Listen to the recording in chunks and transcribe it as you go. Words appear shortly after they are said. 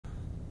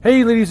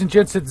Hey, ladies and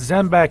gents, it's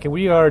Zembak, and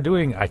we are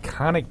doing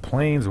iconic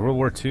planes, World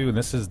War II, and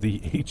this is the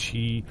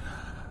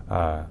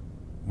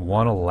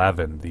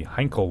HE-111, the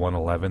Heinkel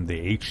 111,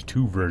 the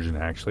H2 version,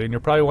 actually. And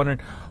you're probably wondering,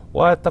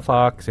 what the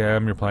fuck,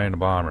 Sam? You're playing a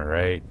bomber,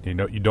 right? You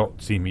know, you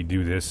don't see me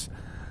do this.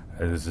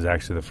 This is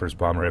actually the first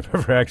bomber I've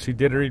ever actually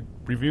did a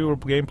review or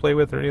gameplay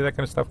with or any of that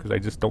kind of stuff because I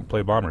just don't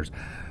play bombers.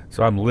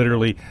 So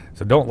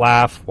so don't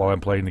laugh while I'm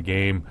playing the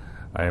game.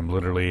 I am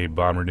literally a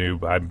bomber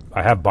noob.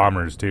 I have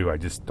bombers too. I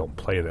just don't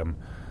play them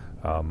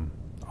a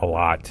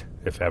lot,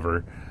 if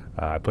ever.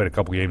 I played a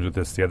couple games with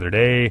this the other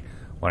day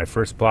when I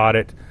first bought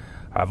it.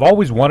 I've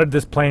always wanted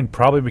this plane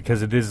probably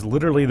because it is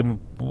literally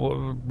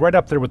right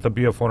up there with the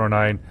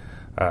BF-109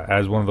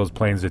 as one of those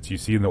planes that you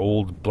see in the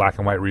old black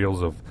and white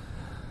reels of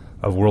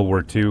World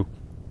War II.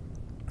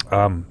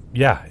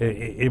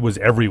 It was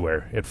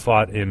everywhere. It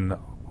fought in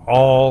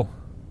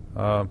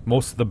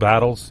most of the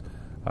battles,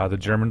 the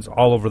Germans,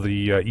 all over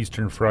the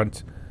Eastern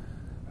Front.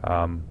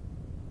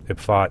 It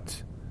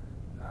fought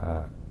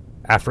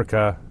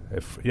Africa.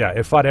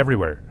 It fought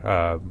everywhere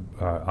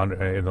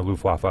in the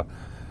Luftwaffe.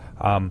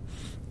 An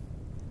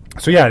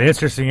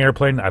interesting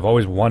airplane. I've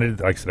always wanted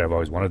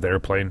the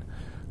airplane.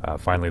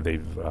 Finally,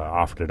 they've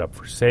offered it up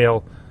for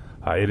sale.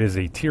 It is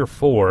a Tier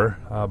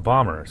 4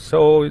 bomber.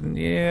 So,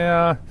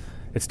 yeah,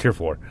 it's Tier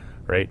 4,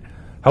 right?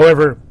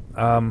 However,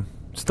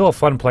 still a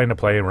fun plane to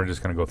play, and we're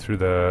just going to go through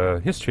the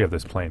history of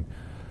this plane.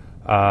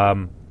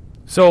 Treaty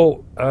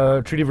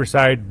of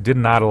Versailles did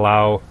not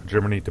allow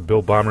Germany to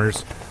build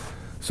bombers.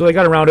 So they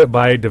got around it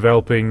by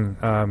developing,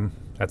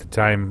 at the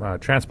time,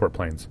 transport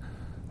planes.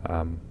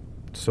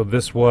 So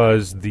this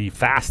was the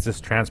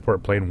fastest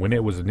transport plane when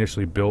it was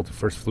initially built. It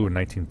first flew in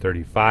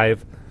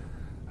 1935.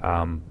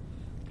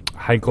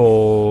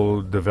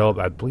 Heinkel developed,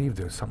 I believe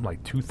there's something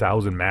like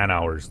 2,000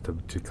 man-hours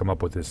to come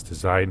up with this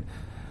design.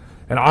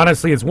 And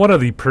honestly, it's one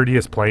of the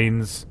prettiest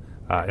planes,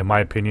 in my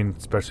opinion,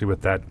 especially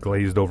with that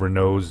glazed-over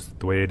nose,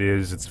 the way it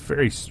is. It's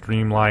very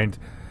streamlined.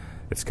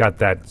 It's got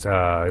that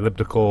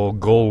elliptical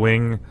gull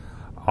wing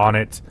on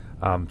it.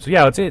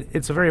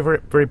 It's a very,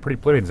 very, very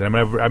pretty plane. And I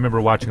remember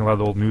watching a lot of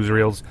the old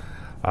newsreels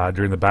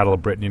during the Battle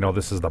of Britain. You know,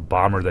 this is the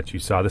bomber that you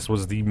saw. This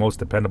was the most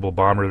dependable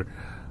bomber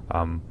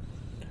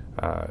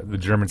the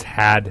Germans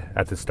had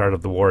at the start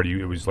of the war.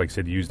 It was, like I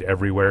said, used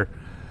everywhere.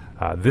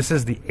 This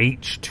is the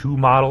H2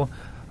 model.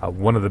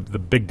 One of the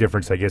big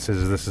difference, I guess,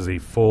 is this is a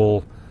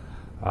full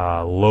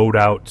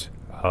loadout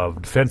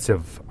of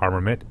defensive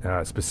armament.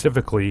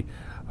 Specifically,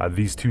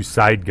 these two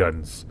side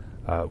guns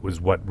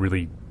was what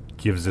really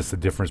gives us the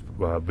difference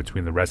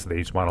between the rest of the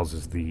H models.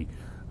 Is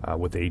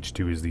with the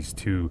H2 is these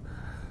two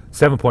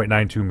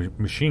 7.92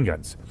 machine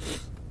guns.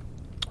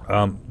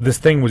 This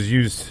thing was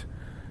used.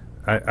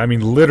 I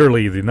mean,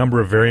 literally, the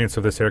number of variants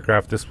of this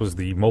aircraft. This was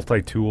the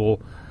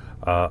multi-tool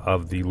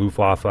of the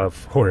Luftwaffe.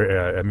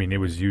 It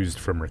was used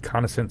from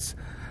reconnaissance,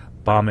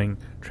 bombing,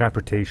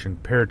 transportation,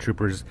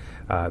 paratroopers.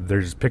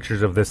 There's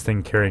pictures of this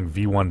thing carrying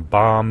V1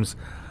 bombs.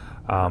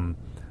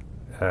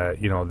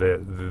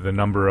 The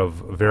number of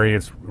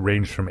variants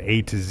ranged from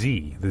A to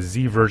Z. The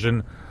Z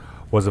version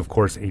was, of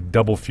course, a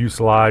double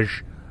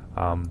fuselage.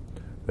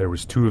 There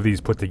was two of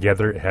these put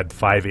together. It had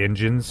 5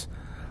 engines.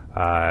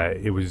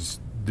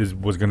 This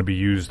was going to be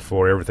used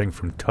for everything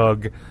from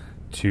tug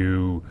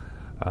to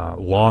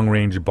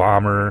long-range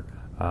bomber.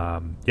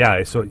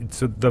 So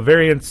the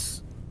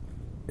variance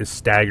is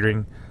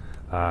staggering.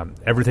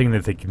 Everything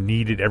that they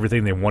needed,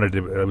 everything they wanted,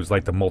 it was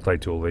like the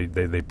multi-tool.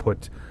 They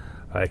put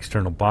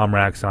external bomb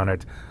racks on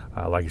it,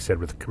 like I said,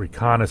 with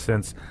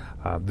reconnaissance.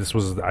 This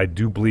was, I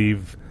do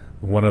believe,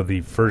 one of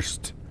the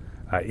first,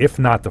 if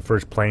not the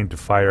first plane to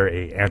fire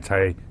a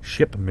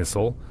anti-ship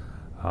missile.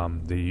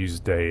 They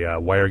used a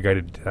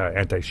wire-guided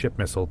anti-ship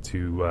missile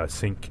to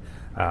sink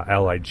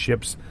Allied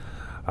ships.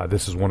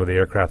 This is one of the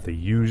aircraft they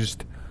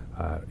used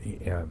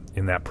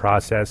in that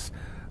process.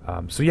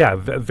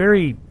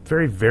 Very,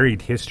 very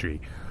varied history.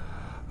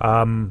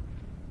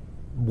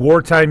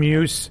 Wartime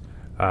use,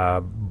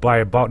 by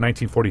about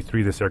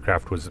 1943, this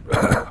aircraft was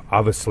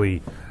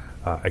obviously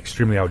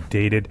extremely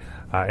outdated,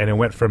 and it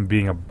went from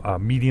being a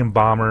medium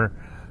bomber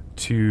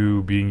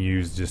to being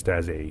used just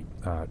as a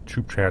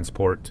troop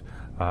transport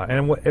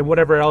and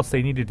whatever else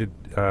they needed it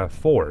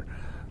for.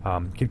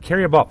 Could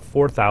carry about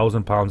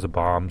 4,000 pounds of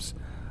bombs,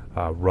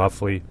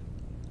 roughly.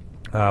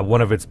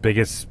 One of its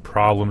biggest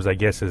problems, I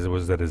guess,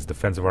 was that his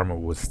defensive armor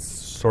was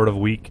sort of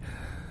weak.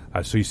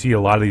 So you see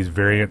a lot of these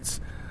variants.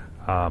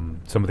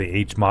 Some of the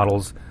H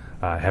models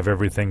have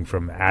everything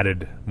from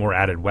more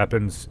added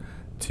weapons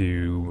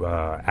to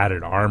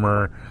added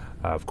armor.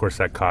 Of course,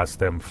 that costs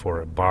them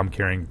for bomb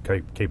carrying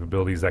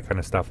capabilities, that kind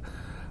of stuff.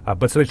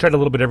 But so they tried a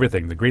little bit of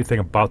everything. The great thing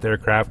about the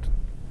aircraft,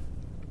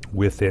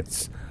 with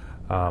its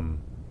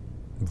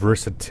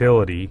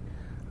versatility,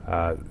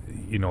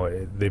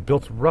 they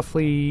built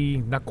roughly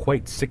not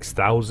quite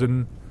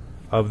 6,000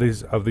 of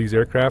these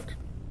aircraft.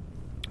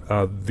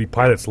 The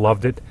pilots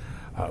loved it.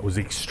 It was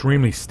an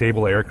extremely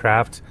stable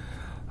aircraft.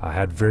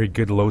 Had very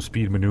good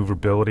low-speed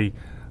maneuverability.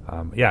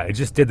 It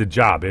just did the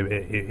job.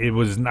 It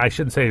was, I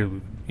shouldn't say,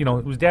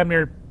 it was damn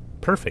near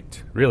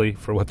perfect, really,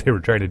 for what they were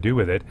trying to do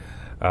with it.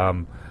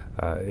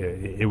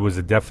 It was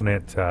a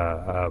definite,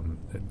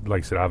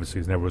 like I said,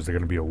 obviously it never was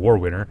going to be a war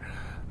winner,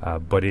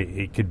 but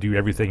it could do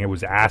everything it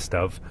was asked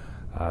of.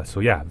 So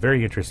yeah,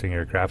 very interesting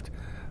aircraft.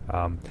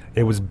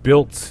 It was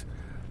built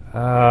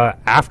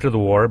after the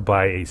war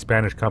by a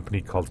Spanish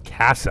company called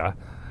CASA.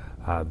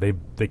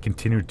 They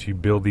continued to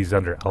build these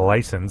under a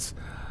license,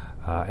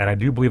 and I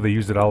do believe they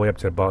used it all the way up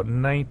to about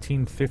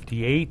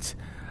 1958.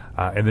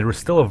 And there was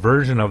still a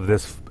version of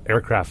this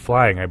aircraft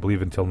flying, I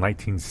believe, until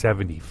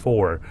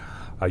 1974,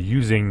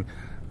 using,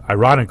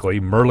 ironically,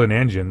 Merlin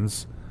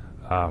engines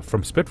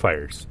from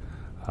Spitfires.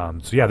 So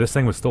yeah, this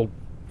thing was still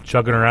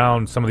chugging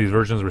around. Some of these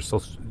versions were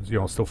still,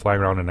 still flying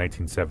around in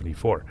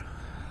 1974.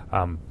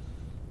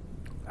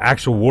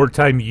 Actual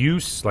wartime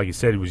use, like I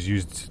said, it was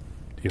used,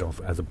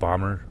 as a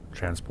bomber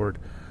transport.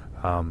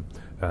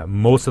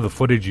 Most of the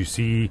footage you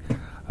see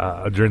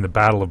during the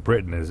Battle of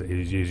Britain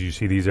is you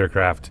see these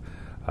aircraft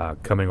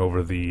coming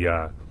over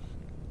the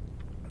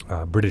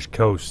British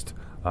coast,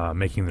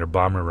 making their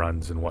bomber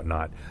runs and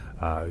whatnot.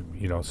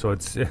 So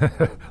it's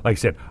like I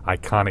said,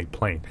 iconic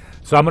plane.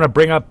 So I'm going to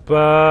bring up,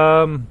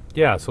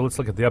 so let's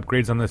look at the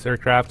upgrades on this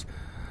aircraft.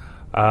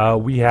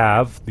 We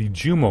have the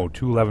Jumo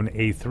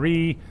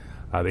 211A3,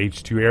 the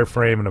H2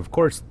 airframe, and of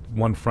course,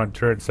 one front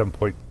turret,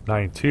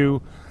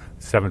 7.92,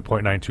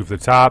 7.92 for the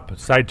top.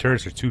 Side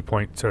turrets are two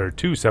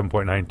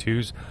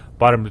 7.92s.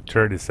 Bottom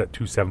turret is set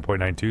two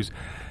 7.92s.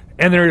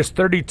 And there's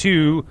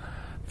 32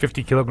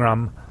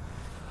 50-kilogram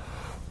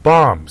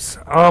bombs.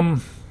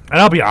 And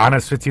I'll be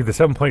honest with you, the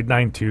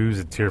 7.92s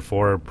at Tier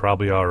 4 are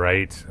probably all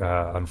right.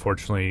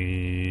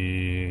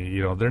 Unfortunately,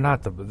 they're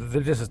not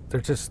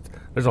they're just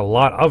there's a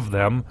lot of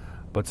them,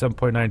 but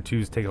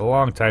 7.92s take a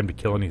long time to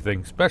kill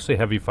anything, especially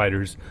heavy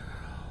fighters,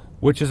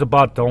 which is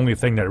about the only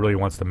thing that really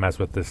wants to mess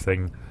with this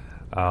thing.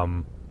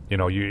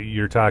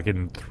 You're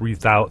talking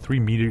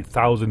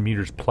 3,000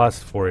 meters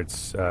plus for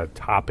its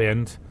top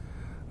end.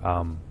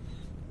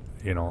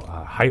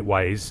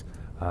 Height-wise,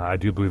 I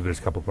do believe there's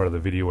a couple part of the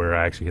video where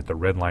I actually hit the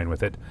red line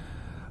with it.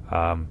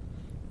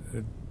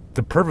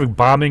 The perfect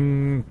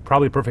bombing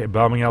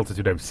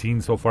altitude I've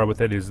seen so far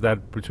with it is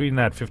that between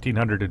that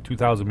 1,500 and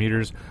 2,000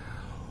 meters.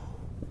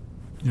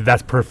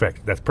 That's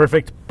perfect.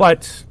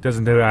 But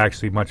doesn't do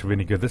actually much of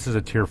any good. This is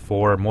a Tier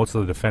 4. Most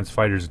of the defense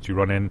fighters that you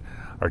run in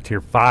are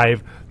Tier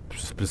 5,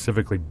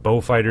 specifically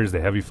bow fighters, the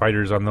heavy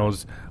fighters on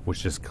those,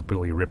 which just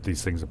completely rip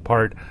these things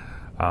apart.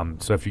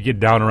 So if you get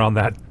down around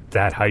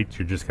that height,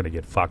 you're just going to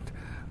get fucked.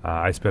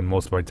 I spend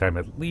most of my time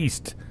at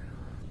least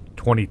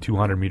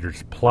 2,200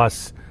 meters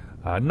plus.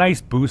 Nice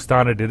boost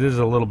on it. It is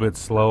a little bit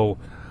slow.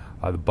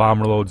 The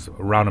bomber load's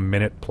around a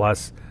minute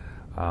plus.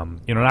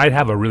 And I'd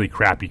have a really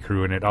crappy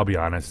crew in it, I'll be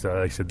honest. Like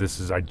I said,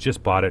 I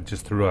just bought it,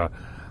 just threw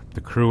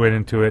the crew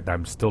into it.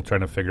 I'm still trying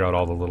to figure out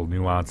all the little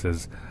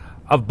nuances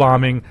of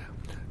bombing.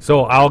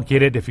 So I'll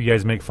get it if you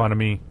guys make fun of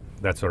me.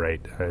 That's all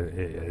right.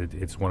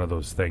 It's one of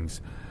those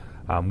things.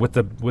 With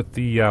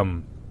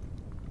the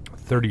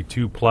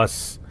 32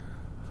 plus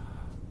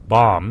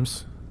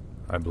bombs,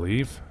 I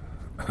believe.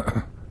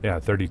 Yeah,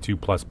 32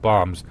 plus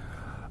bombs.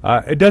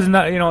 It does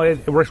not,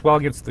 it works well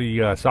against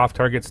the soft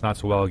targets, not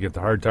so well against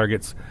the hard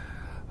targets.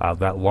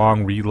 That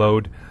long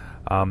reload.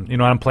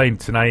 I'm playing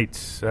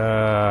tonight.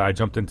 I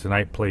jumped in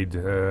tonight, played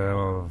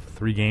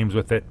 3 games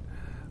with it.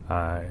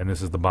 And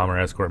this is the bomber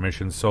escort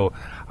mission. So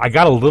I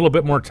got a little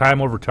bit more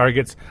time over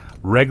targets.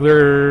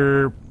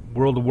 Regular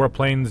World of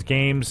Warplanes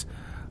games,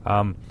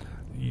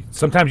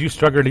 sometimes you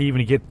struggle to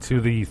even get to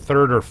the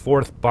 3rd or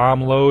 4th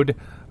bomb load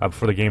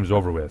before the game's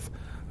over with.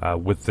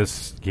 With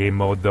this game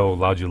mode, though,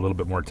 allows you a little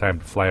bit more time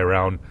to fly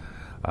around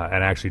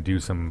and actually do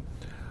some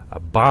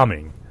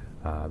bombing.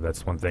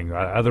 That's one thing.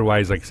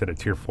 Otherwise, like I said, at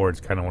Tier 4, it's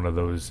kind of one of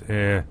those,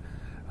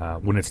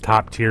 when it's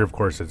top tier, of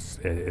course,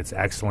 it's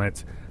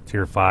excellent.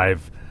 Tier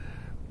 5,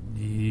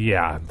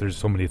 yeah, there's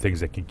so many things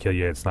that can kill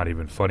you, it's not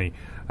even funny.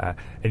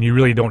 And you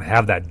really don't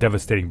have that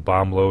devastating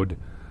bomb load,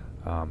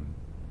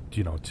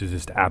 to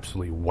just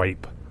absolutely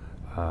wipe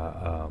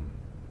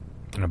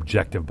an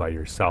objective by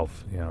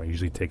yourself. It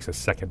usually takes a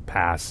second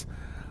pass,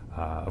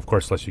 of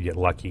course, unless you get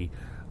lucky.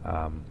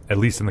 At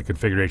least in the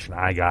configuration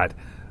I got,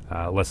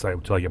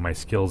 until I get my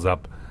skills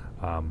up,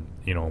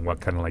 and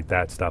what kind of like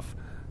that stuff,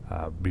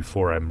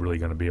 before I'm really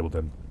going to be able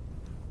to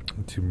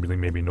really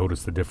maybe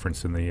notice the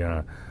difference in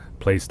the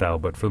play style.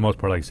 But for the most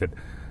part, like I said,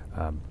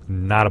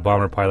 not a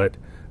bomber pilot,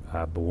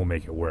 but we'll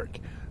make it work.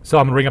 So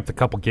I'm going to bring up the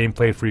couple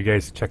gameplay for you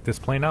guys to check this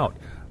plane out.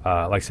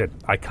 Like I said,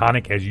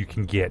 iconic as you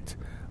can get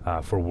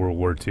for World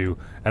War II.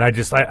 And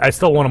I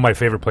still one of my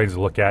favorite planes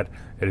to look at.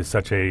 It is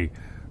such a,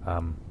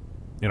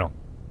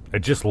 it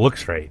just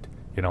looks right.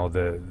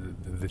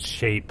 The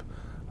shape,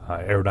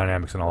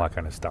 aerodynamics, and all that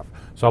kind of stuff.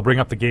 So I'll bring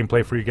up the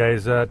gameplay for you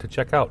guys to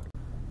check out.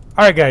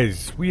 All right,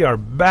 guys, we are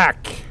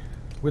back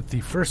with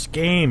the first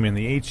game in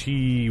the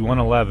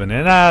HE-111.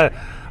 And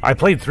I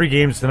played 3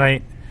 games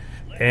tonight.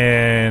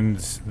 And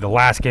the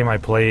last game I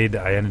played,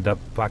 I ended up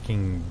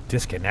fucking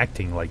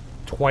disconnecting like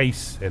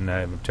twice. And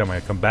every time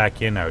I come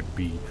back in, I would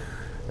be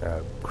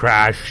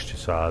crashed,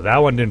 so that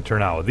one didn't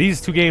turn out.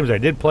 These two games I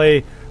did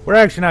play were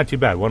actually not too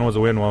bad. One was a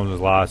win, one was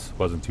a loss.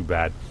 Wasn't too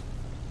bad.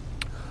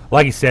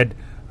 Like I said,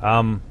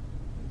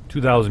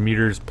 2,000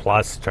 meters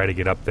plus, try to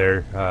get up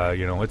there.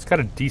 You know, it's got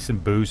a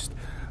decent boost.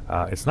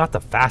 It's not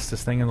the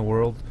fastest thing in the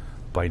world,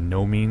 by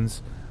no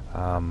means.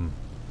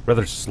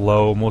 Rather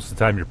slow. Most of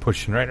the time you're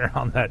pushing right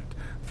around that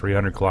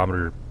 300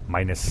 kilometer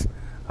minus.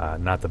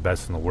 Not the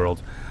best in the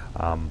world.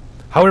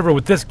 However,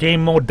 with this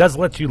game mode, it does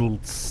let you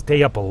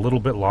stay up a little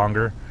bit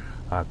longer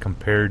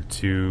compared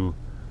to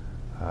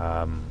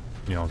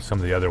you know, some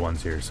of the other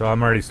ones here. So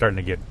I'm already starting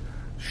to get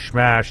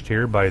smashed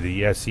here by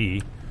the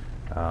SE.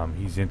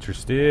 He's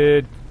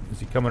interested. Is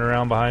he coming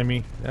around behind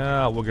me?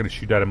 We're going to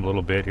shoot at him a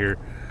little bit here.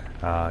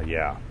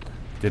 Yeah,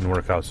 didn't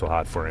work out so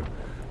hot for him.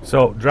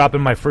 So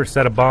dropping my first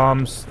set of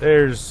bombs.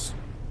 There's...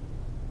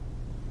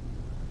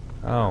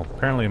 Oh,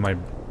 apparently my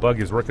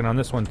bug is working on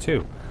this one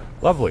too.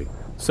 Lovely.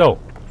 So,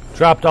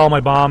 dropped all my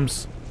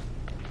bombs.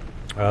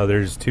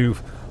 There's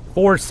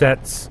 4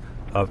 sets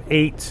of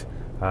 8.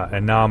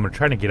 And now I'm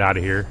trying to get out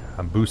of here.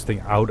 I'm boosting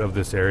out of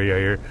this area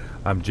here.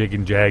 I'm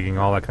jigging, jagging,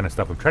 all that kind of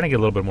stuff. I'm trying to get a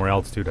little bit more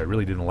altitude. I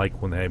really didn't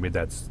like when they made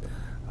that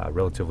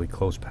relatively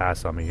close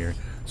pass on me here.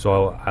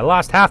 So I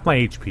lost half my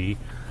HP.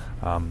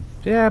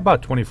 Yeah,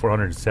 about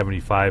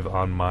 2,475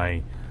 on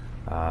my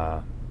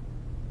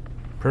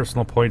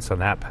personal points on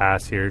that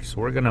pass here.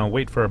 So we're gonna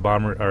wait for a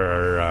bomber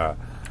or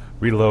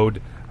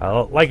reload.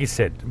 Like I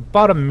said,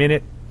 about a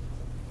minute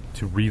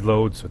to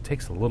reload, so it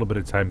takes a little bit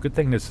of time. Good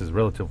thing this is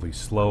relatively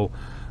slow.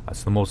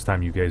 So most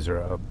time you guys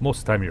are most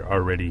of the time you're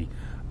already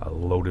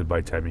loaded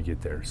by the time you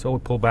get there. So we'll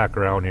pull back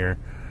around here,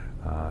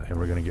 and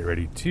we're gonna get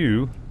ready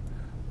to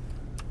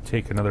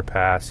take another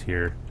pass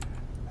here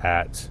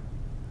at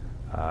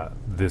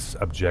this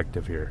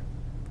objective here.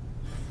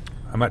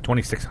 I'm at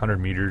 2,600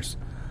 meters,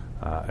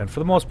 and for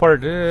the most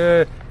part,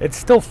 it's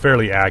still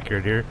fairly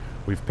accurate here.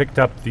 We've picked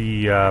up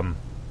the.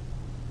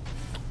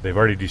 They've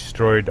already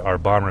destroyed our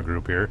bomber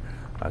group here,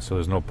 so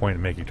there's no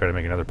point in try to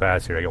make another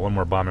pass here. I got one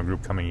more bomber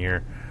group coming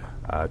here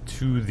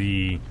to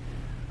the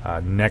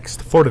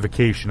next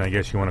fortification, I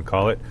guess you want to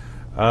call it.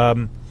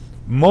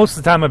 Most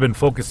of the time, I've been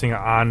focusing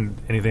on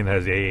anything that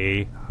has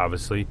AA,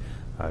 obviously,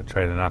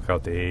 trying to knock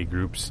out the AA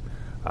groups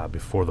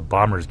before the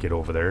bombers get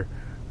over there.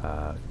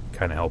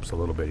 Kind of helps a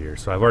little bit here.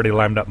 So I've already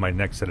lined up my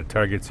next set of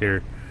targets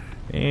here,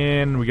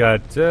 and we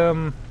got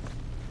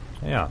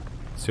yeah.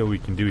 See what we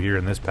can do here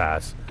in this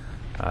pass.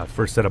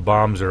 First set of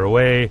bombs are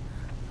away.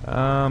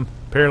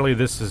 Apparently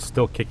this is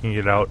still kicking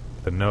it out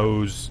the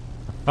nose.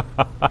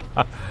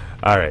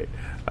 Alright,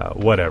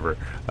 whatever.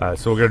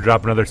 So we're going to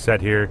drop another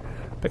set here.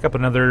 Pick up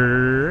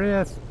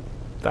another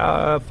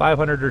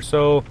 500 or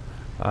so.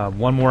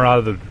 One more out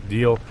of the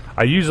deal.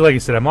 I usually, like I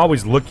said, I'm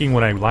always looking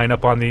when I line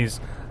up on these.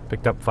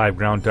 Picked up 5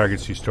 ground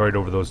targets, destroyed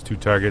over those 2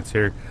 targets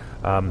here.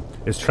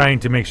 Is trying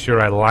to make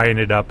sure I line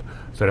it up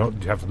so I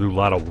don't have to do a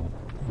lot of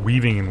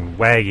weaving and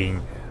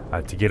wagging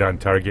to get on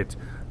target.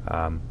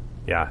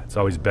 Yeah, it's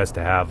always best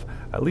to have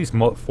at least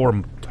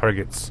 4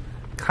 targets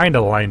kind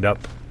of lined up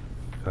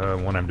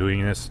when I'm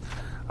doing this.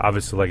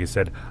 Obviously, like I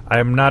said, I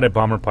am not a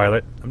bomber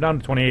pilot. I'm down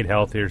to 28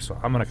 health here, so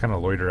I'm going to kind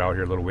of loiter out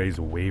here a little ways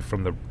away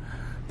from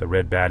the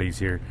red baddies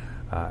here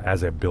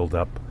as I build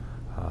up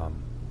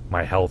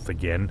my health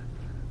again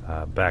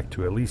back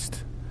to at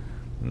least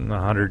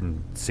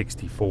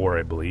 164,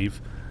 I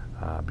believe,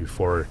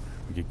 before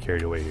we get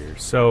carried away here.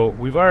 So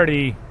we've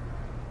already...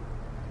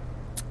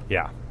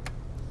 Yeah,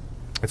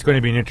 it's going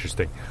to be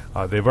interesting.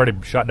 They've already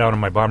shot down in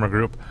my bomber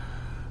group.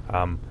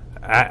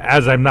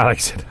 As I'm not, like I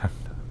said,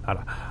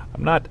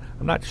 I'm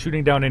not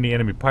shooting down any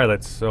enemy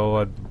pilots. So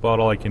about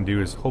all I can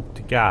do is hope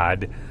to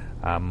God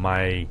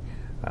my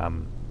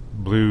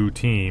blue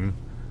team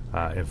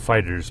and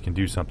fighters can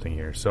do something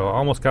here. So I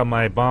almost got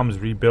my bombs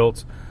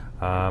rebuilt,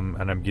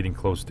 and I'm getting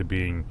close to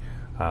being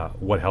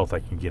what health I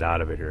can get out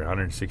of it here.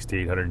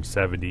 168,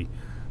 170,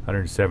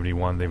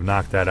 171. They've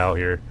knocked that out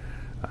here.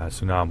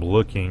 So now I'm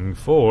looking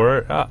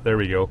for... there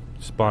we go.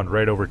 Spawned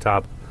right over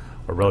top,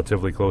 or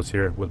relatively close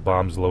here, with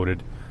bombs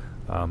loaded.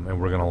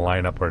 And we're going to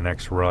line up our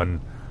next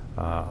run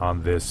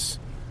on this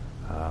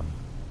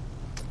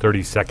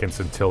 30 seconds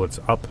until it's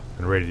up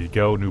and ready to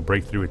go. New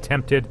breakthrough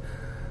attempted.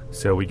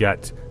 So we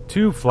got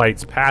 2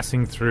 flights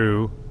passing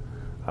through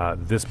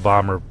this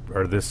bomber,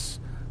 or this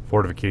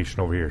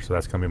fortification over here. So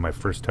that's going to be my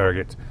first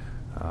target.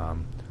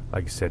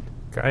 Like I said,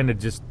 kind of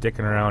just dicking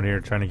around here,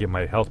 trying to get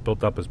my health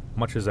built up as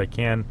much as I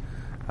can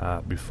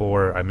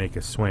before I make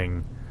a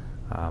swing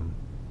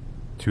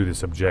to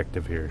this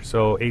objective here.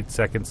 So 8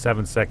 seconds,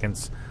 7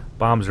 seconds,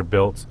 bombs are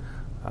built.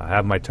 I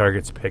have my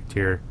targets picked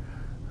here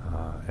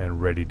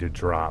and ready to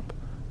drop.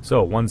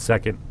 So 1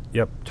 second,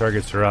 yep,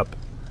 targets are up,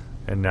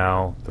 and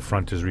now the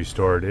front is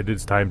restored. It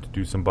is time to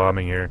do some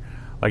bombing here.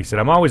 Like I said,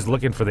 I'm always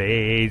looking for the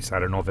AAs. I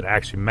don't know if it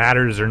actually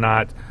matters or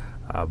not,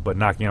 but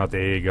knocking out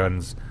the AA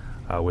guns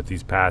with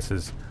these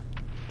passes.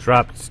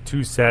 Dropped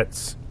 2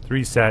 sets,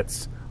 3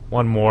 sets,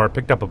 1 more.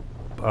 Picked up a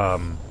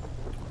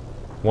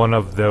one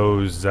of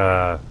those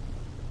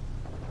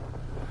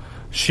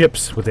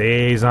ships with the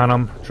AAs on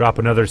them. Drop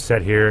another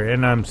set here,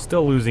 and I'm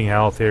still losing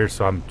health here,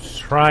 so I'm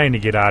trying to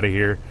get out of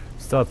here.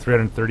 Still at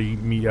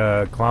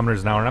 330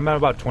 kilometers an hour, and I'm at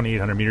about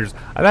 2,800 meters.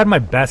 I've had my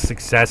best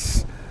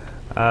success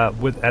at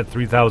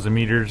 3,000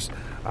 meters.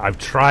 I've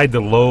tried the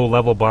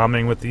low-level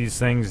bombing with these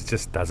things. It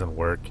just doesn't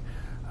work.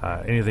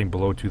 Anything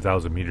below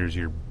 2,000 meters,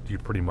 you're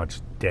pretty much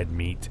dead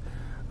meat.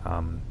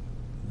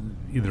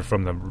 Either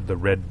from the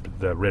red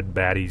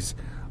baddies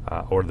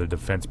or the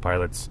defense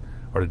pilots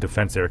or the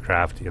defense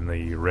aircraft in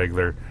the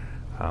regular.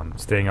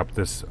 Staying up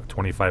this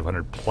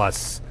 2,500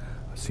 plus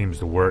seems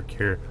to work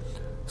here.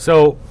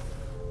 So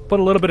put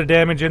a little bit of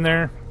damage in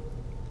there.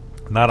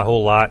 Not a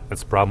whole lot.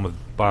 That's the problem with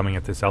bombing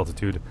at this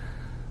altitude.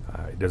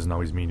 It doesn't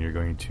always mean you're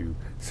going to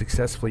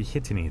successfully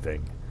hit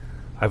anything.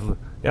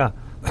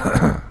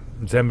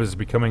 Zem is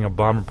becoming a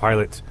bomber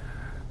pilot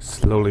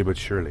slowly but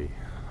surely.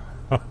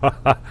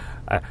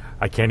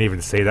 I can't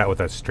even say that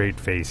with a straight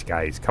face,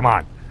 guys. Come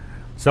on.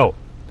 So,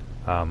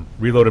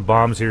 reloaded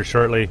bombs here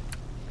shortly.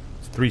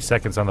 It's 3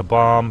 seconds on the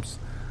bombs,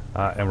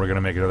 and we're going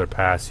to make another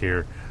pass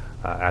here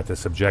at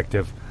this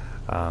objective.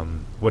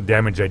 What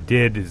damage I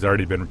did has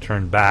already been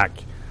returned back.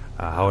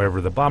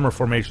 However, the bomber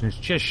formation is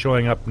just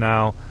showing up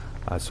now.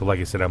 So like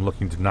I said, I'm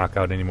looking to knock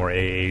out any more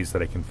AAs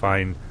that I can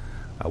find,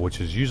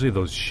 which is usually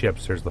those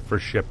ships. There's the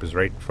first ship is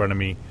right in front of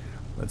me.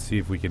 Let's see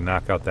if we can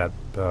knock out that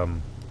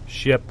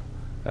ship.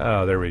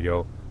 Oh, there we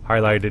go.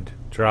 Highlighted,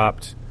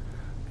 dropped,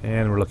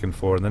 and we're looking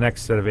for the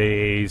next set of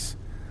AAs.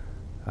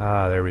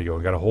 There we go.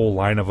 We got a whole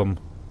line of them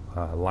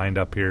lined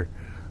up here.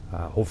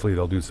 Hopefully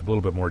they'll do a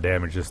little bit more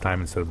damage this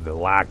time instead of the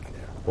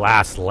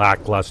last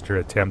lackluster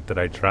attempt that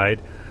I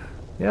tried.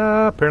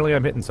 Yeah, apparently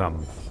I'm hitting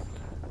something.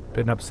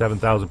 Pitting up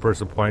 7,000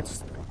 personal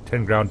points,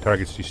 10 ground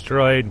targets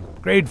destroyed.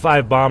 Grade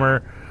 5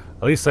 bomber.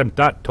 At least I'm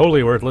not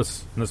totally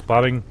worthless in this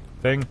bombing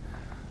thing.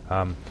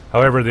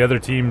 However, the other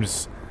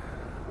teams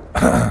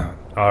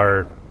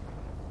are,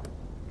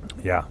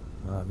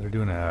 they're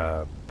doing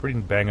a pretty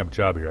bang-up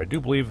job here. I do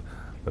believe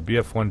the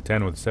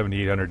BF-110 with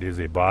 7,800 is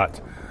a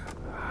bot.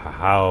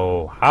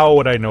 How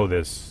would I know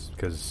this?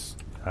 Because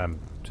I'm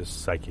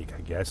just psychic,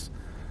 I guess.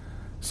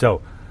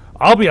 So,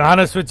 I'll be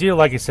honest with you.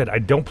 Like I said, I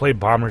don't play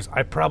bombers.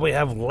 I probably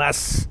have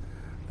less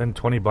than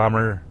 20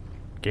 bomber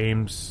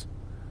games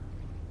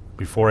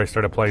before I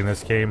started playing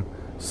this game.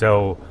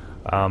 So,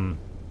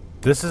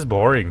 this is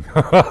boring.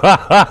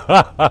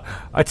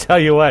 I tell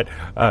you what,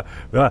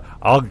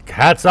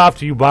 hats off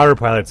to you bomber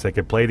pilots that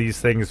can play these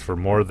things for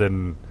more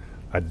than,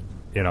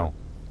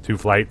 2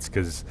 flights,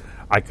 because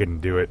I couldn't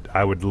do it.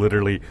 I would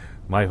literally,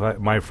 my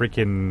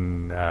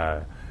freaking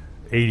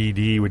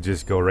ADD would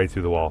just go right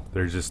through the wall.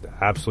 There's just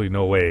absolutely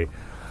no way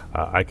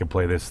I could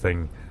play this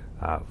thing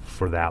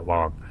for that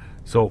long.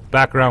 So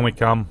back around we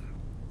come.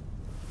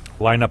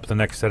 Line up the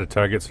next set of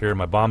targets here.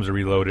 My bombs are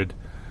reloaded,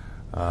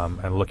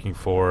 and looking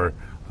for,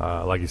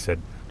 like I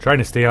said, trying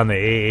to stay on the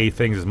AA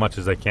things as much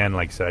as I can.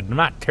 Like I said, I'm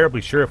not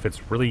terribly sure if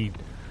it's really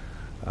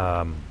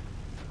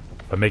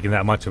making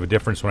that much of a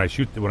difference when I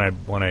shoot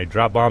when I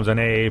drop bombs on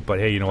AA. But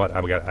hey, you know what?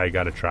 I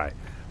got to try,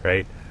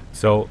 right?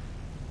 So,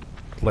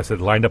 like I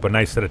said, lined up a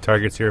nice set of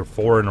targets here,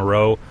 4 in a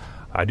row.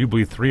 I do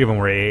believe 3 of them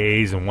were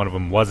AAs and 1 of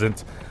them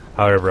wasn't.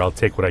 However, I'll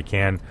take what I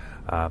can.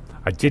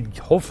 I did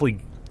hopefully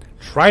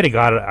try to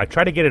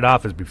get it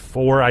off as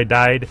before I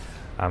died,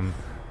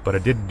 but I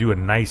did do a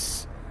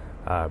nice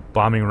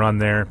bombing run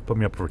there. Put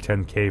me up for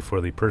 10K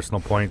for the personal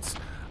points,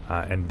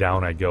 and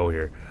down I go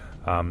here.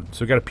 So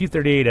we got a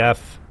P-38F.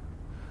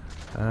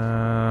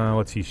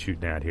 What's he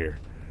shooting at here?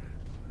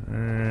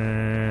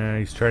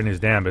 He's trying his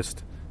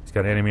damnedest. He's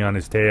got an enemy on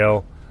his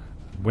tail.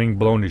 Wing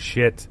blown to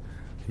shit.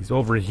 He's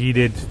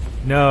overheated.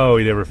 No,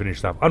 he never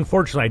finished off.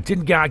 Unfortunately, I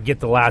didn't get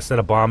the last set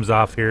of bombs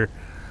off here.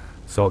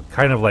 So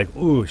kind of like,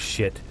 ooh,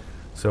 shit.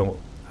 So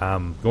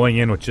going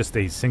in with just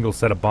a single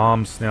set of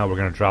bombs. Now we're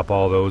going to drop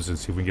all those and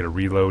see if we can get a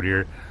reload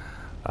here.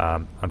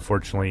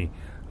 Unfortunately,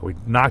 we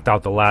knocked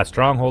out the last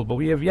stronghold, but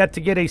we have yet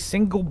to get a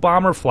single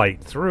bomber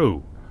flight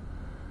through.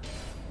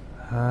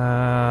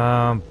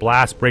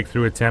 Blast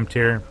breakthrough attempt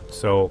here.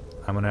 So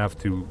I'm going to have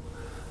to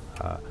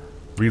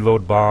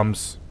reload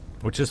bombs,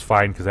 which is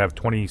fine because I have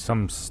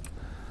 26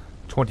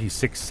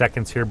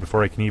 seconds here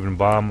before I can even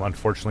bomb.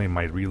 Unfortunately,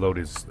 my reload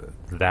is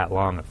that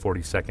long at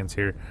 40 seconds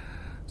here.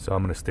 So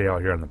I'm going to stay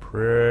out here on the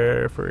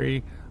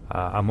periphery.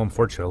 I'm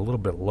unfortunately a little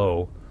bit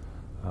low.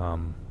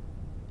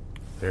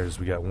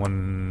 We got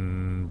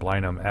one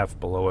Blinum F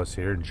below us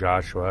here,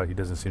 Joshua. He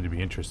doesn't seem to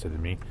be interested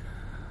in me.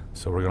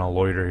 So we're going to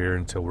loiter here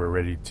until we're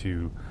ready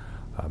to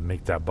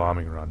make that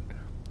bombing run.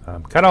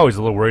 I'm kind of always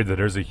a little worried that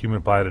there's a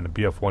human pilot in a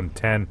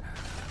BF-110.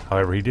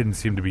 However, he didn't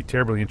seem to be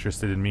terribly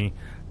interested in me.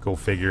 Go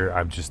figure,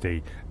 I'm just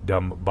a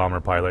dumb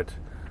bomber pilot.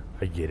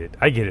 I get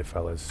it,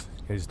 fellas.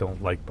 You guys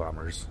don't like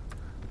bombers.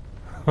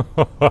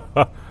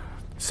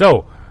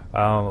 So,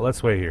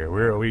 let's wait here.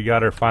 We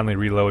got her finally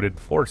reloaded.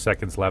 4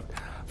 seconds left.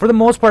 For the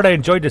most part, I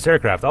enjoyed this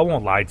aircraft. I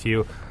won't lie to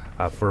you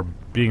for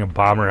being a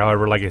bomber.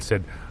 However, like I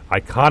said,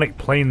 iconic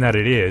plane that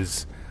it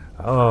is.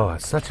 Oh,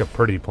 it's such a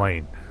pretty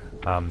plane.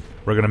 We're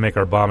going to make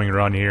our bombing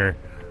run here.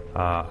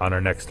 on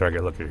our next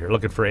target. Look at here,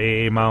 looking for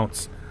AA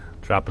mounts.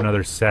 Drop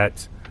another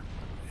set,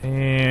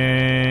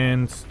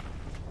 and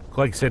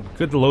like I said,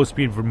 good low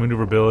speed for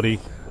maneuverability.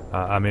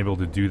 I'm able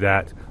to do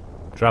that.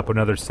 Drop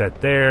another set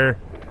there,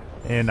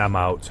 and I'm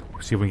out.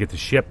 See if we can get the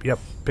ship. Yep,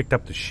 picked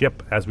up the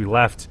ship as we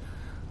left,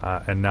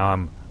 and now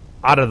I'm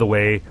out of the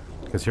way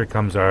because here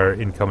comes our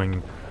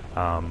incoming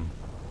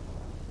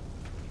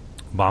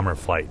bomber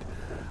flight.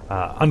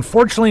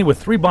 Unfortunately,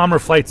 with 3 bomber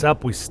flights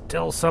up, we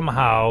still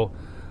somehow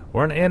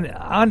were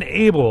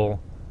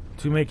unable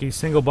to make a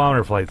single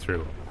bomber flight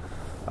through.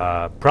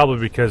 Probably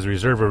because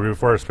reserve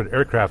reinforcement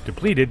aircraft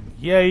depleted.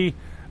 Yay!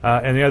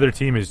 And the other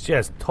team is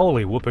just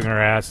totally whooping our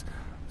ass.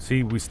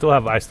 See, I still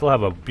have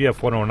a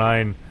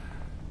BF-109.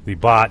 The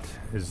bot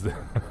is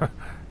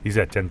he's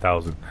at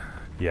 10,000.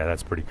 Yeah,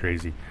 that's pretty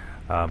crazy.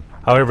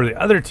 However, the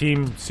other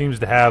team seems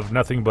to have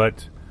nothing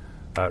but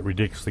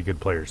ridiculously good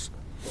players.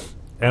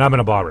 And I'm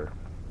in a bomber.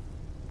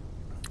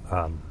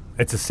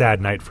 It's a sad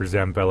night for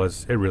Zem,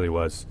 fellas. It really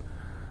was.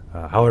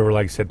 However,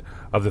 like I said,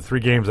 of the 3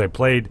 games I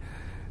played,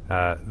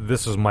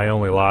 this was my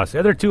only loss. The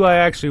other 2 I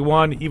actually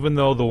won, even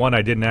though the one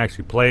I didn't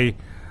actually play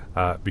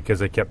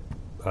because I kept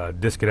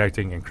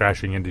disconnecting and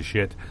crashing into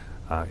shit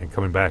and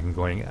coming back and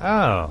going,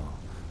 oh,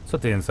 that's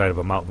what the inside of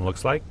a mountain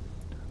looks like.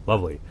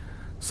 Lovely.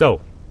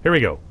 So, here we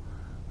go.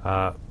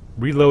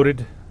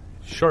 Reloaded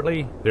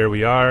shortly. There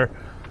we are.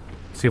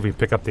 See if we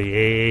pick up the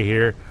AA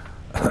here.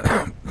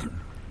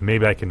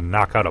 Maybe I can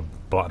knock out a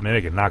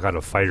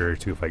fighter or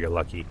 2 if I get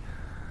lucky.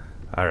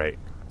 Alright.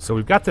 So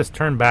we've got this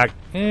turn back.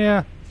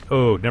 Yeah.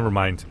 Oh, never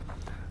mind.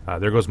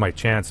 There goes my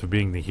chance of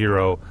being the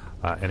hero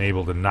and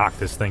able to knock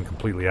this thing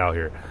completely out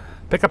here.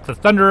 Pick up the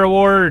Thunder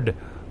Award,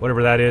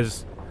 whatever that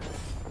is.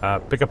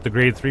 Pick up the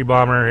grade 3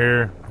 bomber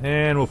here,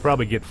 and we'll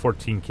probably get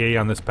 14K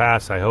on this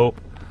pass, I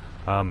hope.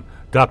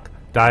 Duck,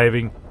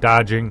 diving,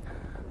 dodging,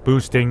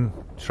 boosting,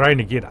 trying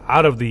to get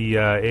out of the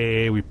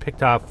AA. We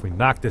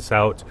knocked this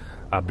out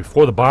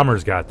before the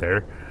bombers got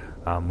there.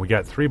 We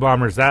got 3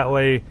 bombers that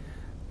way,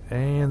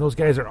 and those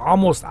guys are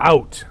almost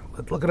out.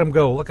 Look at them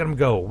go, look at them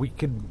go. We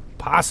could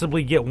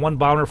possibly get 1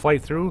 bomber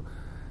flight through.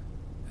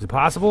 Is it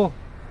possible?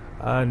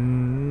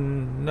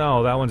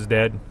 No, that one's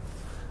dead.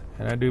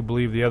 And I do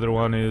believe the other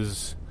one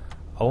is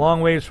a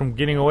long ways from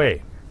getting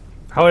away.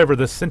 However,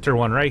 the center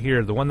one right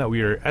here, the one that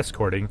we are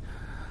escorting,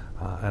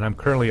 and I'm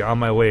currently on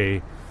my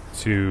way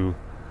to...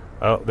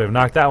 Oh, they've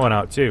knocked that one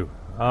out too.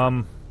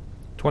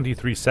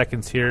 23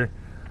 seconds here.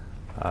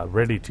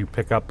 Ready to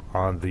pick up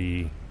on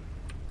the...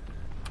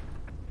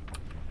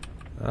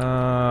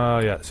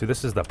 yeah, see,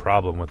 this is the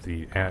problem with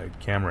the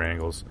camera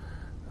angles.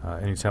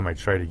 Anytime I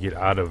try to get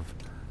out of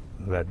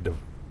that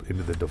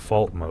into the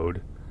default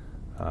mode,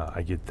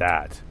 I get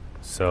that.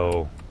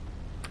 So,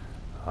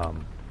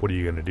 what are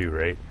you going to do,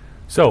 right?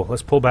 So,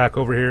 let's pull back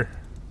over here.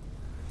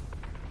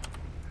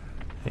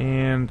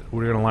 And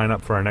we're going to line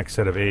up for our next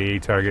set of AA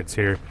targets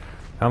here.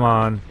 Come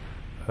on.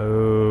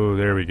 Oh,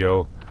 there we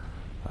go.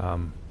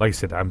 Like I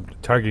said, I'm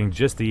targeting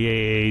just the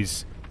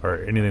AAs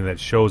or anything that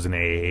shows an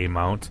AA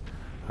mount.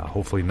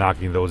 Hopefully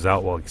knocking those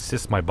out will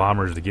assist my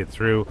bombers to get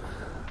through.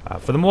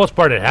 For the most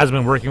part, it has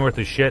been working with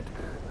the shit,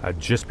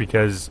 just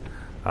because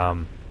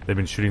they've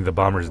been shooting the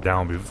bombers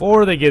down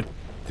before they get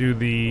to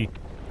the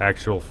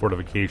actual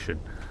fortification.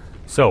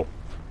 So,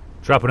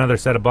 drop another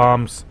set of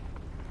bombs.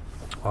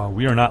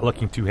 We are not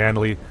looking too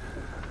handily.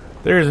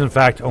 There is, in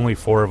fact, only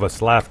 4 of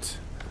us left.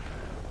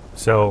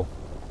 So,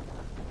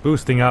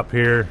 boosting up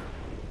here.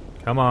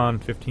 Come on,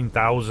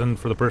 15,000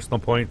 for the personal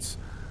points.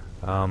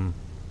 And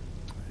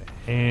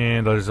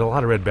there's a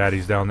lot of red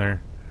baddies down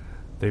there.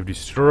 They've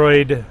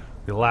destroyed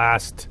the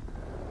last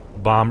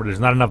bomber. There's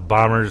not enough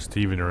bombers to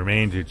even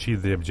remain to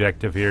achieve the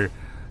objective here.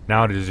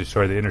 Now to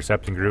destroy the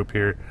intercepting group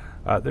here.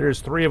 There's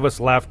 3 of us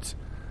left.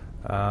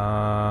 No,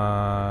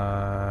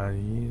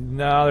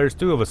 there's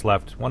 2 of us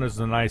left. One is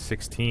an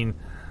I-16.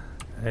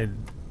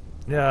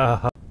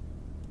 Yeah.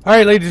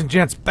 Alright, ladies and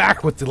gents,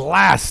 back with the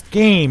last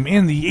game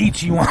in the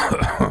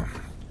HE-1...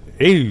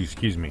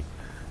 excuse me.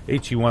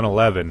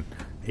 HE-111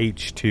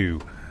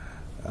 H2.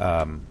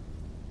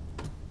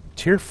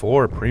 Tier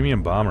 4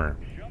 premium bomber.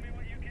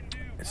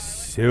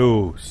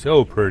 So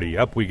pretty.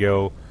 Up we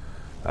go.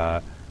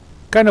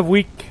 Kind of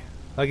weak,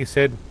 like I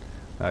said.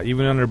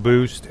 Even under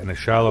boost and a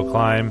shallow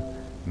climb,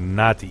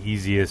 not the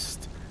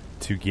easiest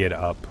to get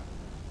up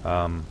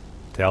to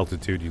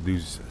altitude. You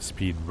lose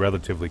speed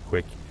relatively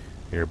quick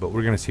here, but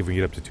we're going to see if we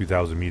can get up to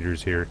 2,000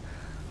 meters here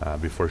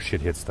before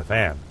shit hits the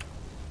fan.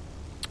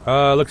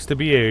 Looks to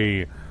be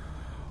a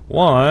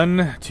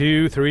 1,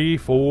 2, 3,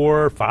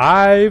 4,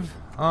 5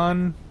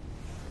 on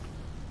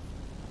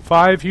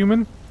 5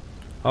 human.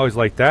 Always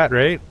like that,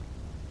 right?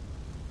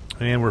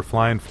 And we're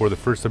flying for the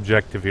first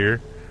objective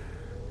here,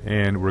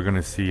 and we're going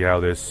to see how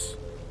this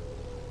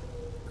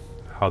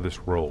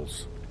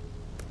rolls.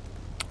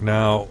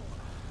 Now,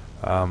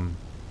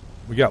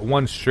 we got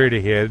one straight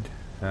ahead,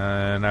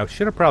 and I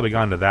should have probably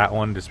gone to that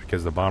one just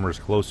because the bomber's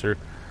closer.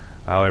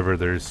 However,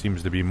 there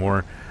seems to be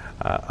more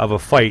of a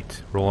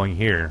fight rolling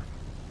here.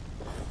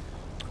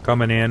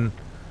 Coming in,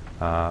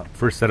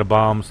 First set of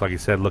bombs, like I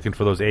said, looking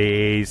for those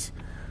AAs.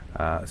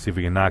 See if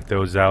we can knock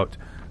those out.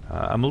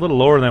 I'm a little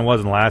lower than I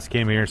was in the last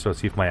game here, so let's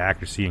see if my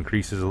accuracy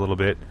increases a little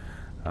bit.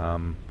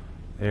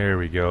 There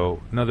we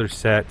go. Another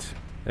set.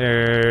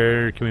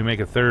 There. Can we make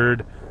a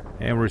third?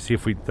 And we're going to see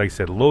if we, like I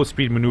said, low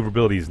speed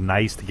maneuverability is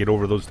nice to get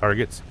over those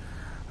targets.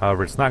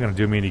 However, it's not going to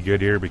do me any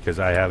good here because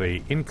I have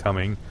a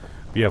incoming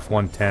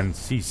BF-110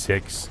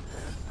 C6.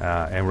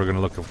 And we're going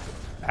to look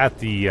at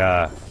the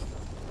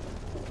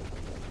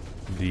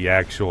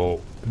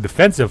actual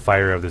defensive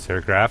fire of this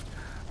aircraft.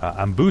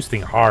 I'm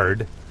boosting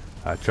hard.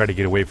 Try to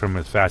get away from him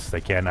as fast as I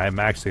can. I'm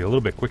actually a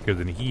little bit quicker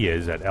than he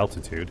is at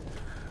altitude.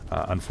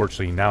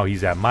 Unfortunately, now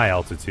he's at my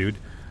altitude.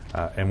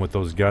 And with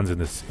those guns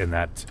in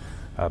that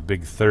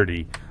big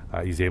 30,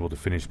 he's able to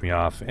finish me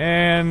off.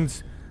 And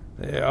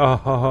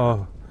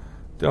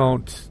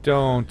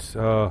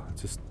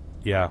just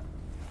yeah,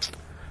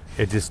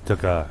 it just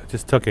took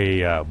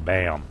a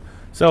bam.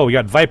 So we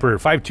got Viper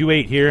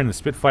 528 here in the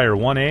Spitfire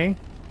 1A,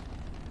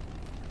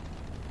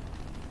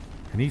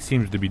 and he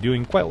seems to be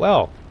doing quite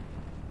well.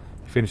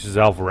 He finishes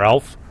Alpha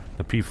Ralph,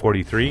 the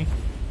P-43,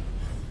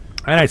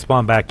 and I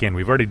spawn back in.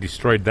 We've already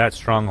destroyed that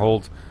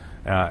stronghold,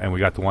 and we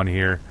got the one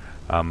here.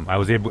 I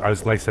was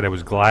like I said, I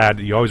was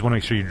glad. You always want to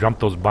make sure you dump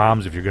those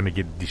bombs if you're going to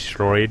get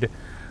destroyed.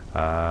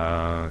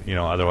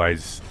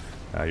 Otherwise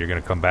you're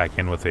going to come back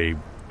in with a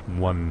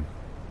one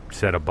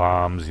set of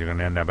bombs. You're going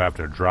to end up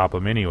having to drop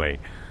them anyway.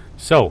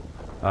 So,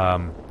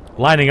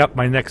 lining up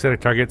my next set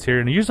of targets here,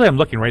 and usually I'm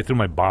looking right through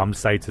my bomb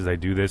sights as I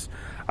do this.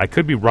 I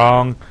could be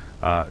wrong,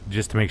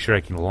 just to make sure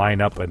I can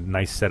line up a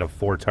nice set of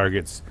 4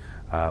 targets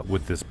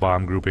with this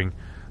bomb grouping.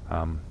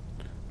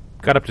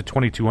 Got up to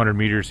 2,200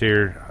 meters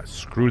here.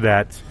 Screw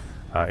that.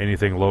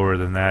 Anything lower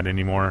than that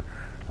anymore.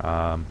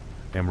 And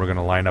we're going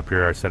to line up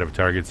here our set of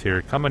targets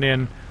here. Coming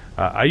in.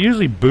 I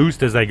usually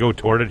boost as I go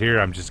toward it here.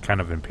 I'm just kind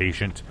of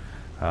impatient.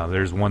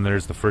 There's one.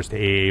 There's the first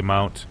AA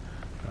mount.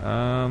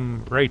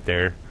 Right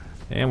there.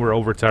 And we're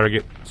over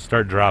target.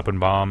 Start dropping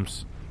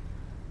bombs.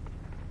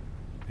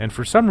 And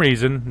for some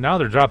reason, now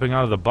they're dropping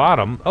out of the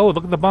bottom. Oh,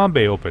 look at the bomb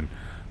bay open.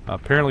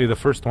 Apparently the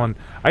first one.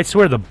 I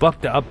swear the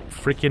bucked up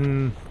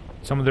freaking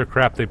some of their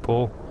crap they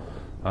pull.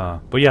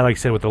 But yeah, like I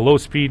said, with the low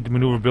speed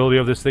maneuverability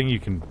of this thing, you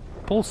can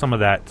pull some of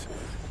that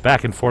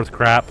back and forth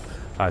crap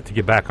to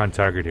get back on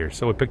target here.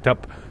 So we picked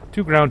up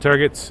 2 ground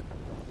targets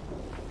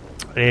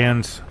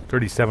and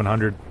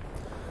 3,700,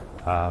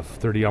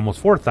 30, almost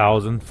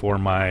 4,000 for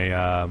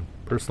my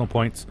personal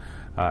points.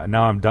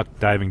 Now I'm duck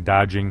diving,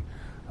 dodging,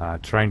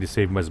 trying to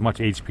save as much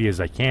HP as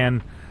I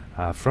can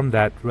from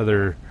that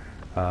rather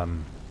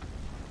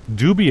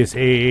dubious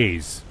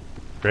AAs,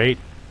 right?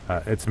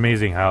 It's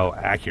amazing how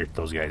accurate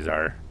those guys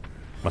are.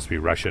 Must be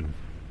Russian.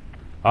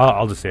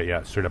 I'll just say it,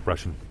 yeah, straight up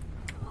Russian.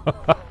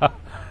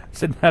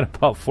 Sitting at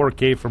about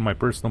 4K for my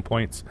personal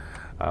points.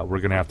 We're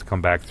going to have to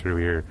come back through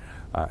here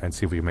and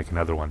see if we can make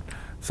another one.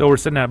 So we're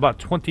sitting at about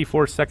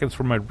 24 seconds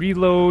for my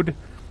reload.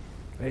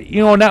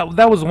 You know,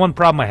 that was one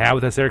problem I had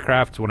with this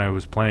aircraft when I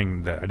was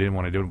playing that I didn't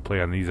want to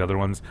play on these other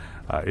ones,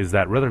 is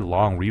that rather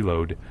long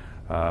reload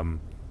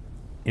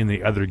in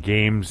the other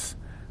games,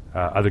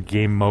 other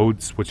game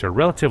modes, which are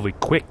relatively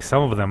quick.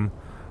 Some of them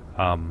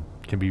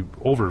can be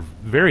over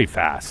very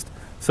fast.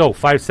 So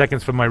 5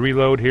 seconds from my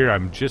reload here.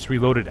 I'm just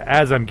reloaded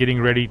as I'm getting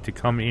ready to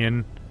come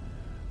in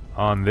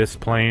on this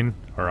plane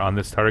or on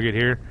this target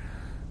here.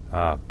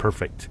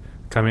 Perfect.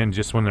 Come in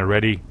just when they're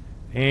ready.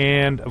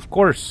 And of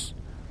course,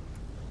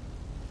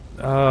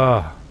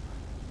 the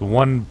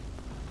one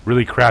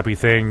really crappy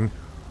thing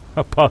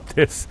about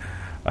this,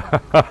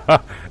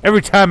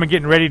 every time I'm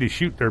getting ready to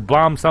shoot or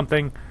bomb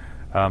something,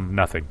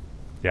 nothing.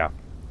 Yeah,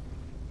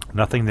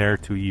 nothing there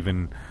to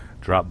even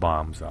drop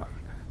bombs on.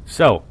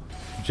 So,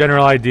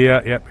 general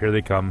idea, yep, here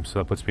they come. So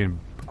that puts me in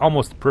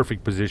almost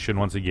perfect position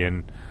once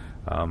again.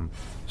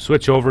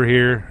 Switch over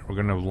here. We're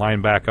going to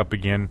line back up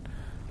again.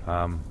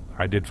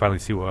 I did finally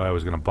see what I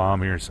was going to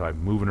bomb here, so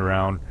I'm moving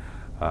around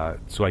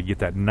so I get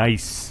that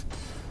nice,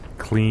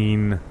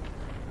 clean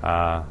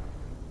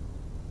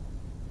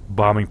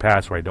bombing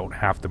pass where I don't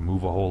have to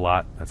move a whole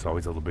lot. That's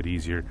always a little bit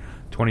easier.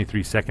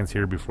 23 seconds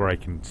here before I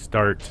can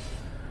start.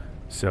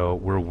 So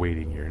we're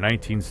waiting here.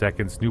 19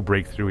 seconds, new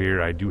breakthrough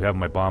here. I do have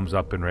my bombs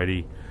up and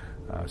ready.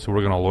 So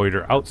we're going to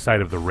loiter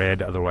outside of the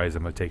red. Otherwise,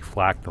 I'm going to take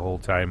flak the whole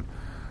time.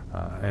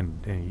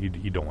 And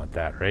you don't want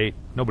that, right?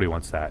 Nobody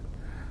wants that.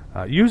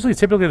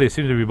 Typically, they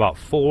seem to be about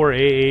 4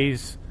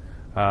 AAs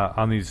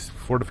on these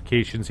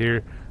fortifications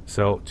here.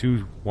 So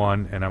 2,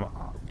 1, and I'm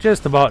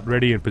just about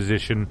ready in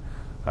position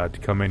to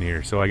come in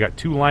here. So I got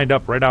 2 lined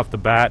up right off the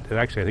bat. And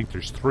actually, I think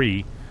there's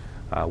 3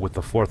 with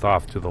the 4th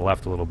off to the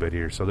left a little bit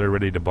here. So they're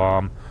ready to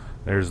bomb.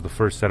 There's the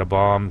first set of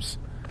bombs.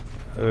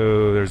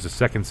 There's the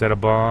second set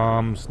of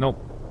bombs.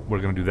 Nope, we're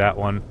going to do that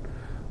one.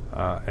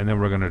 And then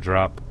we're going to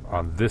drop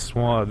on this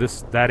one,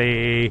 that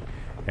AA,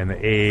 and the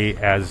AA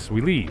as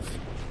we leave.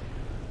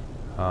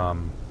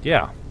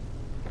 Yeah.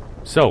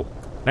 So,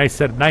 nice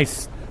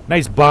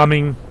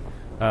bombing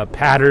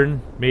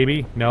pattern,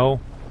 maybe? No?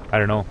 I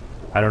don't know.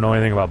 I don't know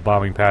anything about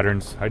bombing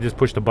patterns. I just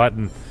pushed a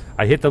button.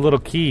 I hit the little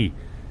key.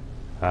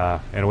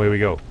 And away we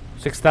go.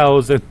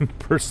 6,000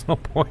 personal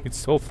points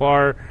so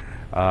far.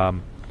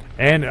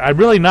 And I'm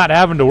really not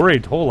having to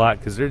worry a whole lot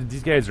because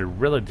these guys are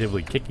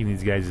relatively kicking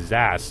these guys'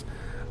 ass.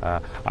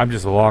 I'm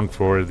just along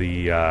for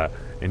the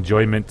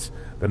enjoyment,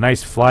 the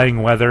nice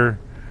flying weather.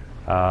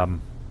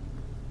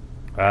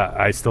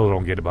 I still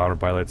don't get bomber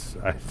pilots.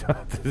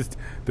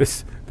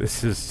 This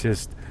is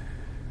just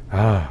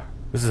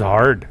this is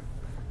hard.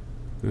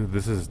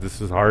 This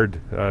is hard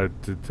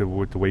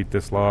to wait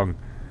this long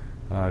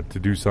to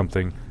do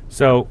something.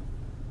 So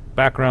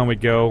back around we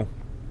go,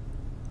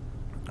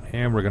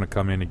 and we're gonna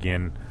come in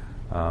again.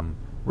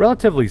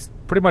 Relatively,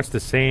 pretty much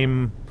the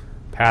same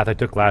path I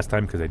took last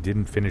time because I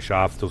didn't finish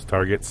off those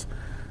targets.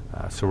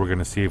 So we're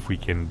gonna see if we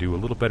can do a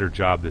little better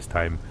job this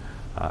time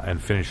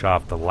and finish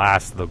off the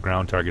last of the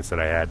ground targets that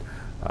I had.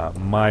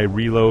 My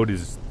reload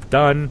is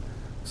done,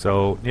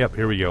 so yep,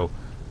 here we go.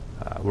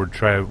 We'll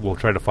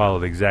try to follow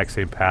the exact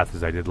same path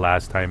as I did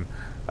last time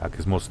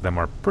because most of them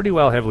are pretty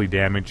well heavily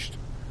damaged.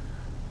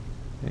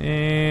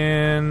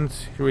 And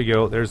here we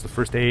go. There's the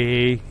first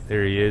AA.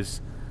 There he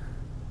is.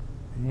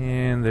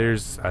 And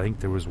there's, I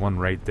think there was one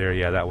right there.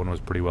 Yeah, that one was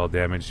pretty well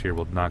damaged. Here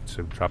we'll knock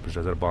some tropic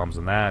out of bombs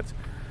on that,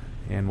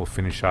 and we'll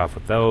finish off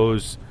with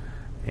those.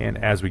 And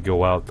as we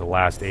go out, the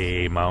last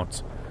AA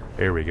mount.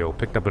 There we go.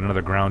 Picked up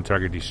another ground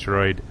target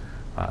destroyed.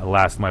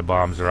 Last of my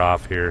bombs are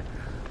off here.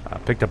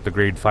 Picked up the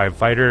grade 5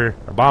 fighter,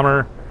 or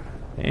bomber,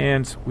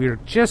 and we're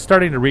just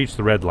starting to reach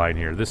the red line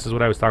here. This is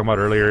what I was talking about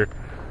earlier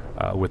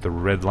with the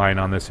red line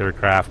on this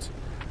aircraft.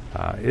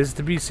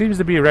 Seems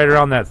to be right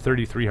around that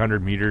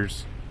 3,300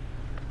 meters,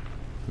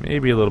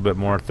 maybe a little bit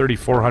more,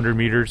 3,400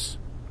 meters.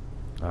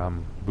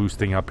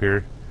 Boosting up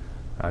here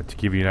to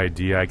give you an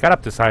idea. I got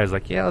up this high. I was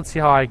like, yeah, let's see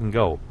how I can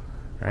go.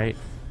 Right?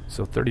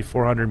 So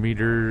 3,400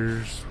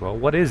 meters. Well,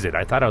 what is it?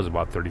 I thought I was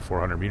about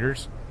 3,400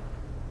 meters.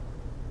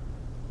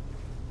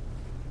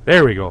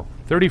 There we go.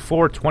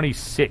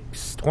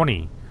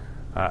 34.26.20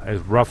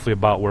 is roughly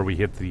about where we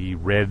hit the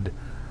red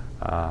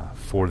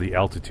for the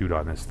altitude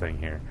on this thing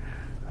here.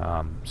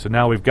 So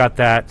now we've got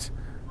that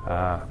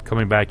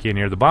coming back in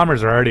here. The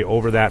bombers are already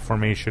over that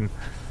formation,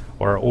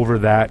 or over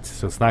that,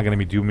 so it's not going to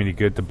be doing me any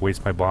good to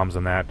waste my bombs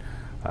on that.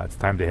 It's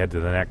time to head to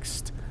the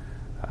next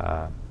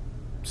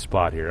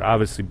spot here.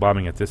 Obviously,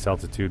 bombing at this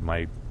altitude,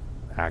 my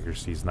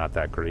accuracy is not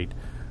that great.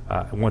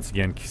 Once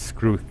again,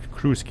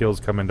 crew skills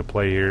come into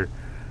play here.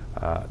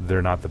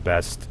 They're not the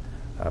best,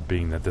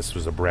 being that this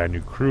was a brand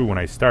new crew when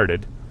I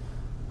started.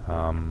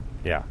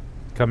 Yeah,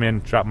 come in,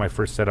 drop my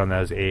first set on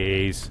those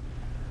AAs.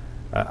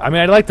 I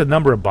mean, I like the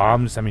number of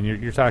bombs. I mean,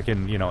 you're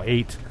talking,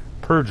 8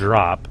 per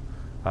drop,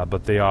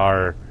 but they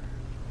are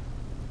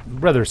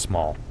rather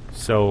small.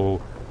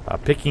 So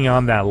picking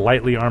on that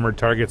lightly armored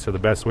targets are the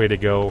best way to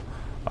go,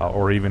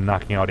 or even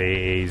knocking out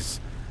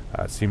AAs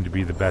seem to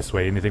be the best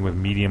way. Anything with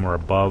medium or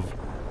above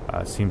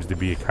seems to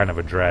be kind of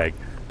a drag.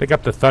 Pick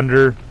up the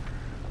Thunder.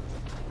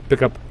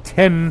 Pick up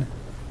 10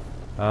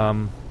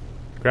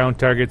 ground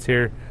targets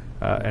here,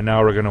 and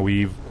now we're going to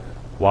weave,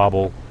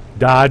 wobble,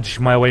 dodge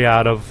my way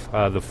out of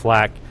the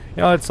flak.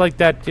 It's like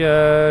that,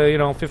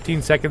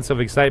 15 seconds of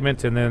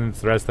excitement, and then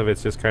the rest of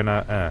it's just kind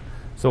of,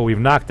 So we've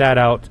knocked that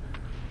out.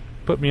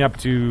 Put me up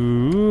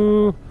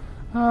to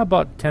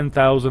about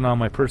 10,000 on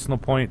my personal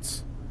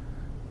points.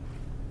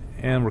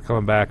 And we're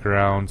coming back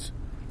around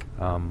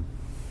and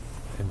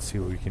see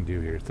what we can do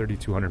here.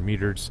 3,200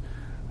 meters.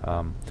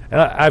 And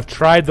I've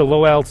tried the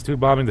low altitude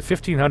bombing. The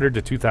 1,500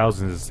 to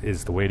 2,000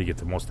 is the way to get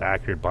the most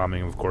accurate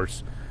bombing, of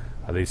course.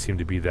 They seem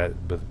to be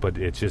that, but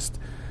it's just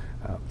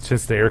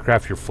since the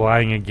aircraft you're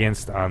flying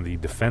against on the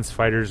defense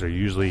fighters are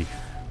usually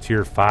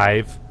tier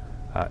 5,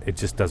 it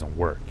just doesn't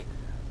work.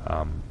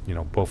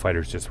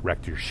 Bullfighters just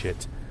wrecked your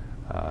shit,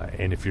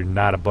 and if you're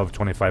not above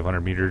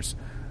 2,500 meters,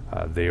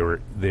 they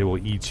will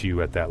eat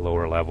you at that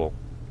lower level.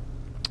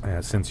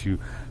 Since you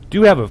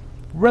do have a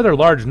rather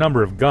large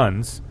number of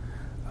guns.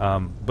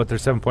 But they're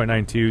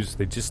 7.92s.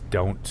 They just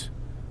don't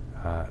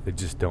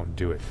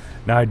do it.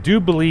 Now I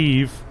do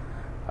believe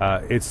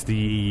it's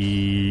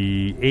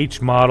the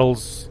H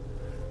models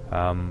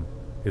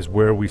is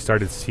where we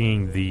started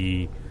seeing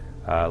the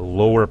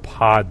lower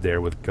pod there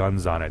with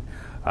guns on it.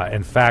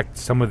 In fact,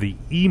 some of the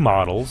E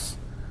models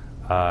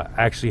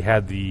actually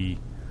had didn't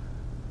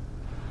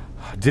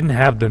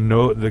have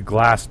the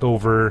glassed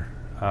over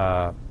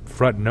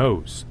front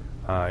nose.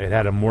 It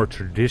had a more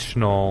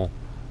traditional.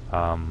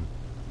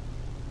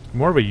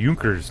 More of a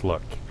Junkers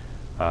look,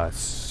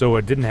 so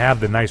it didn't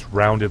have the nice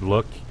rounded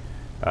look.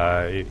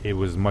 It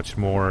was much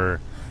more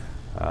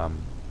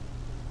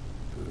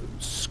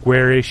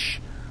squarish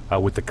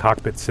with the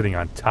cockpit sitting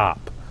on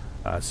top.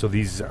 So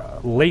these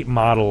late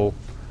model,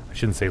 I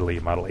shouldn't say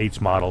late model, H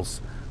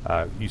models,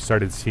 you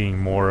started seeing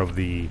more of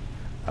the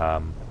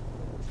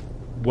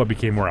what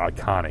became more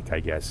iconic, I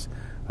guess.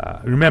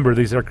 Remember,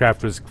 these aircraft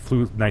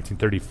flew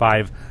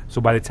 1935, so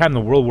by the time the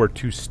World War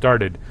II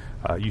started,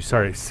 you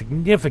saw a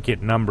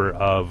significant number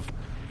of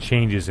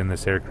changes in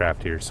this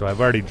aircraft here. So I've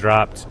already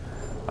dropped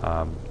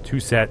 2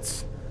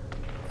 sets.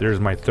 There's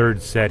my 3rd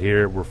set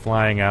here. We're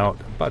flying out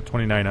about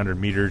 2,900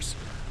 meters.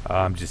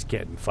 I'm just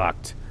getting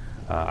fucked.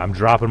 I'm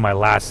dropping my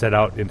last set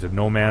out into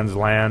no man's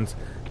land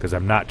because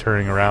I'm not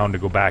turning around to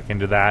go back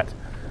into that.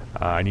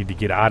 I need to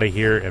get out of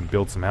here and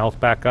build some health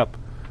back up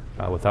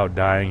without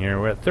dying here.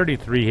 We're at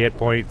 33 hit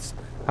points.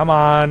 Come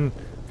on.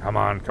 Come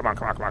on. Come on.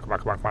 Come on. Come on. Come on.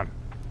 Come on. Come on.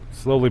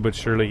 Slowly but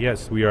surely.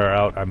 Yes, we are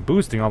out. I'm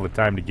boosting all the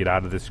time to get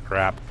out of this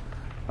crap.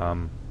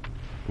 The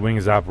wing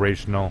is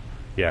operational.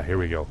 Yeah, here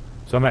we go.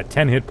 So I'm at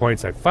 10 hit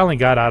points. I finally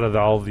got out of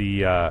all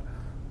the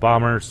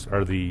bombers,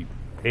 or the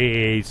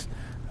AAs,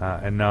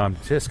 and now I'm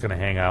just going to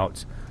hang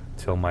out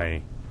till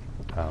my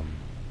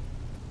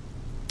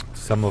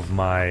some of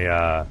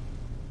my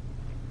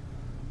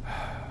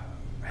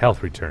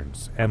health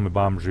returns and my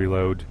bombs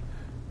reload.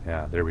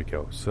 Yeah, there we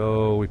go.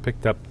 So we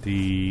picked up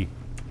the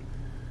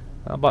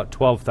about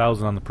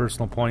 12,000 on the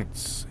personal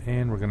points,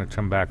 and we're going to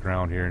come back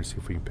around here and see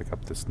if we can pick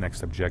up this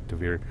next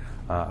objective here.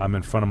 I'm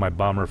in front of my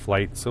bomber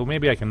flight, so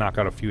maybe I can knock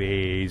out a few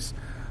AAs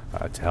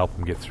to help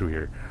them get through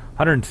here.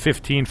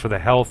 115 for the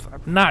health.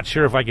 I'm not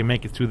sure if I can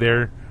make it through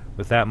there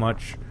with that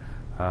much.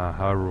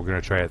 However, we're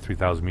going to try at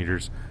 3,000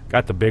 meters.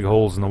 Got the big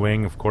holes in the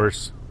wing, of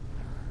course.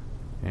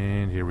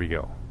 And here we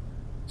go.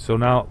 So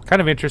now,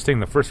 kind of interesting,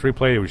 the first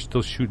replay, we're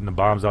still shooting the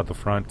bombs out the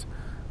front.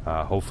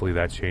 Hopefully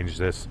that changed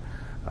this.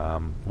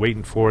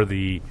 Waiting for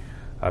the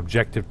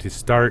objective to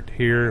start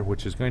here,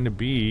 which is going to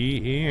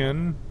be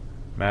in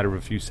a matter of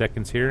a few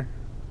seconds here.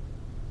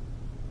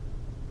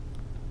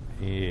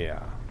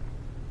 Yeah.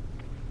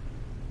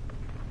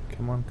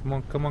 Come on, come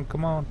on, come on,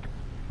 come on.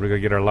 We're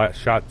going to get our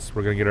shots.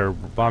 We're going to get our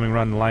bombing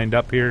run lined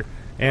up here,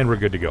 and we're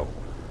good to go.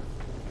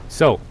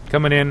 So,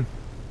 coming in,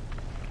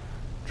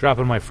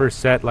 dropping my first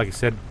set. Like I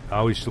said,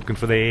 always looking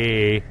for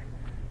the AA,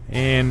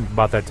 and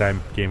about that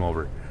time, game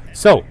over.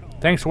 So,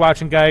 thanks for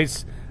watching,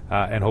 guys,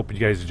 and hope you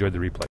guys enjoyed the replay.